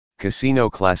Casino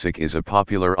Classic is a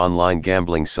popular online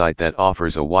gambling site that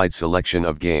offers a wide selection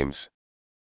of games.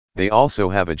 They also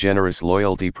have a generous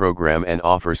loyalty program and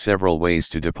offer several ways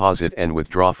to deposit and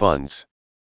withdraw funds.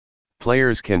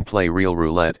 Players can play real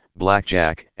roulette,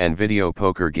 blackjack, and video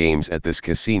poker games at this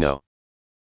casino.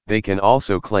 They can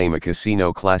also claim a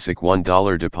Casino Classic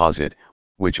 $1 deposit,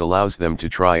 which allows them to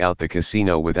try out the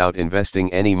casino without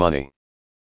investing any money.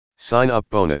 Sign-up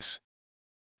bonus.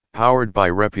 Powered by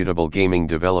reputable gaming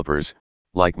developers,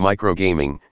 like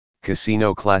Microgaming,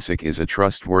 Casino Classic is a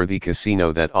trustworthy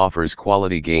casino that offers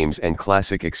quality games and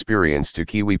classic experience to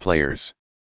Kiwi players.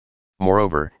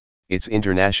 Moreover, its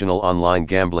international online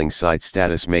gambling site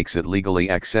status makes it legally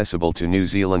accessible to New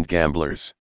Zealand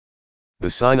gamblers. The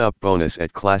sign-up bonus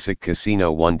at Classic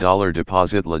Casino $1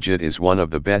 deposit legit is one of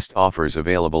the best offers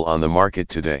available on the market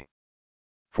today.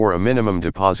 For a minimum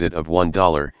deposit of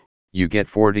 $1, you get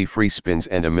 40 free spins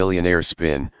and a millionaire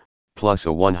spin, plus a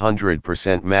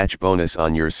 100% match bonus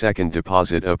on your second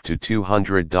deposit up to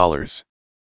 $200.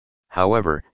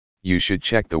 However, you should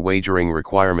check the wagering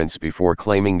requirements before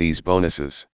claiming these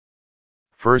bonuses.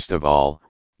 First of all,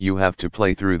 you have to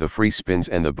play through the free spins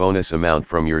and the bonus amount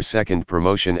from your second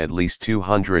promotion at least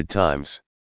 200 times.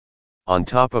 On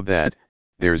top of that,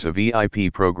 there's a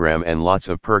VIP program and lots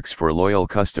of perks for loyal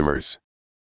customers.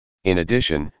 In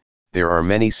addition, there are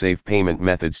many safe payment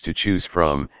methods to choose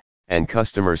from, and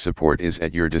customer support is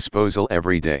at your disposal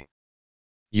every day.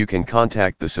 You can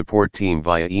contact the support team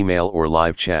via email or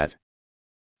live chat.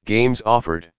 Games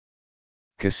offered.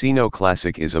 Casino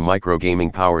Classic is a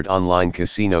microgaming-powered online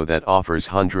casino that offers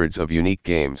hundreds of unique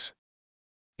games.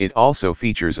 It also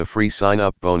features a free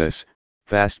sign-up bonus,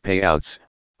 fast payouts,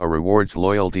 a rewards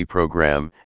loyalty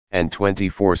program, and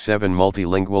 24/7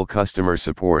 multilingual customer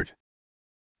support.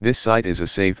 This site is a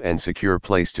safe and secure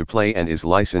place to play and is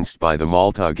licensed by the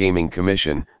Malta Gaming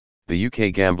Commission, the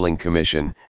UK Gambling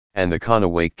Commission, and the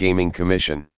Conowake Gaming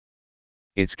Commission.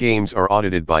 Its games are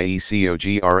audited by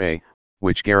ECOGRA,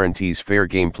 which guarantees fair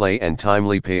gameplay and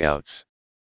timely payouts.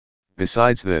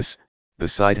 Besides this, the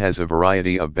site has a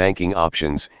variety of banking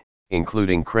options,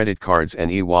 including credit cards and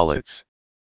e-wallets.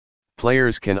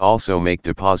 Players can also make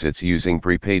deposits using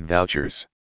prepaid vouchers.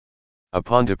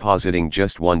 Upon depositing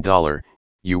just $1,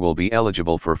 you will be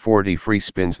eligible for 40 free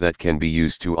spins that can be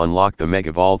used to unlock the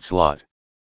Mega Vault slot.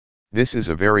 This is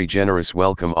a very generous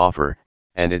welcome offer,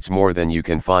 and it's more than you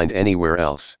can find anywhere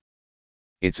else.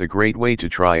 It's a great way to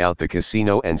try out the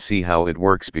casino and see how it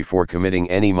works before committing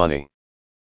any money.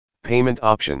 Payment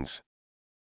options.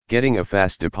 Getting a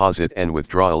fast deposit and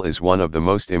withdrawal is one of the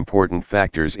most important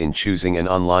factors in choosing an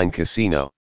online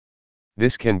casino.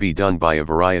 This can be done by a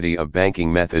variety of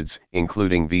banking methods,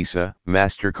 including Visa,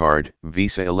 MasterCard,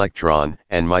 Visa Electron,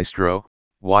 and Maestro,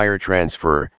 wire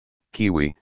transfer,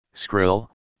 Kiwi, Skrill,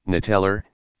 Neteller,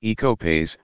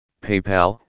 EcoPays,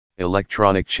 PayPal,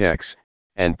 electronic checks,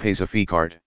 and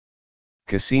Paysaficard.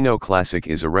 Casino Classic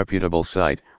is a reputable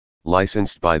site,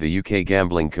 licensed by the UK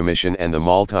Gambling Commission and the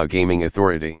Malta Gaming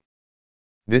Authority.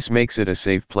 This makes it a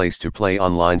safe place to play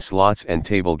online slots and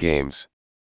table games.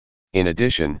 In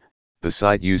addition, the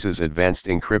site uses advanced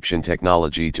encryption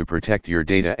technology to protect your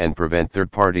data and prevent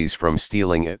third parties from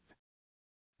stealing it.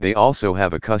 They also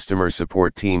have a customer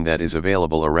support team that is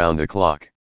available around the clock.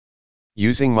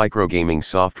 Using microgaming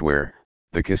software,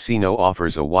 the casino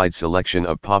offers a wide selection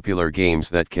of popular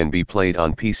games that can be played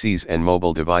on PCs and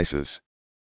mobile devices.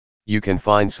 You can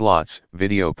find slots,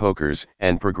 video pokers,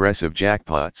 and progressive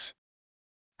jackpots.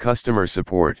 Customer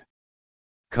support.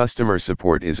 Customer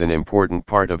support is an important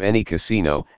part of any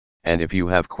casino, and if you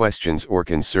have questions or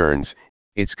concerns,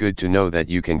 it's good to know that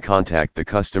you can contact the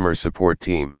customer support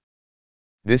team.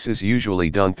 This is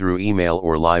usually done through email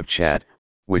or live chat,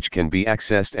 which can be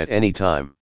accessed at any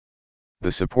time.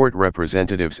 The support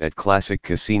representatives at Classic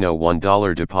Casino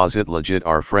 $1 deposit legit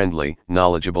are friendly,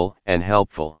 knowledgeable, and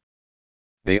helpful.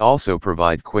 They also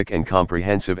provide quick and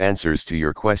comprehensive answers to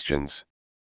your questions.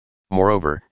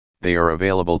 Moreover, they are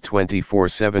available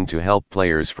 24/7 to help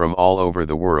players from all over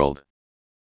the world.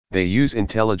 They use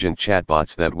intelligent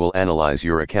chatbots that will analyze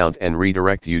your account and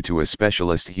redirect you to a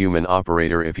specialist human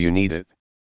operator if you need it.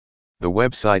 The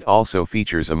website also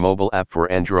features a mobile app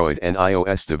for Android and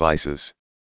iOS devices.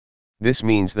 This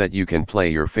means that you can play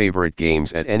your favorite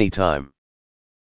games at any time.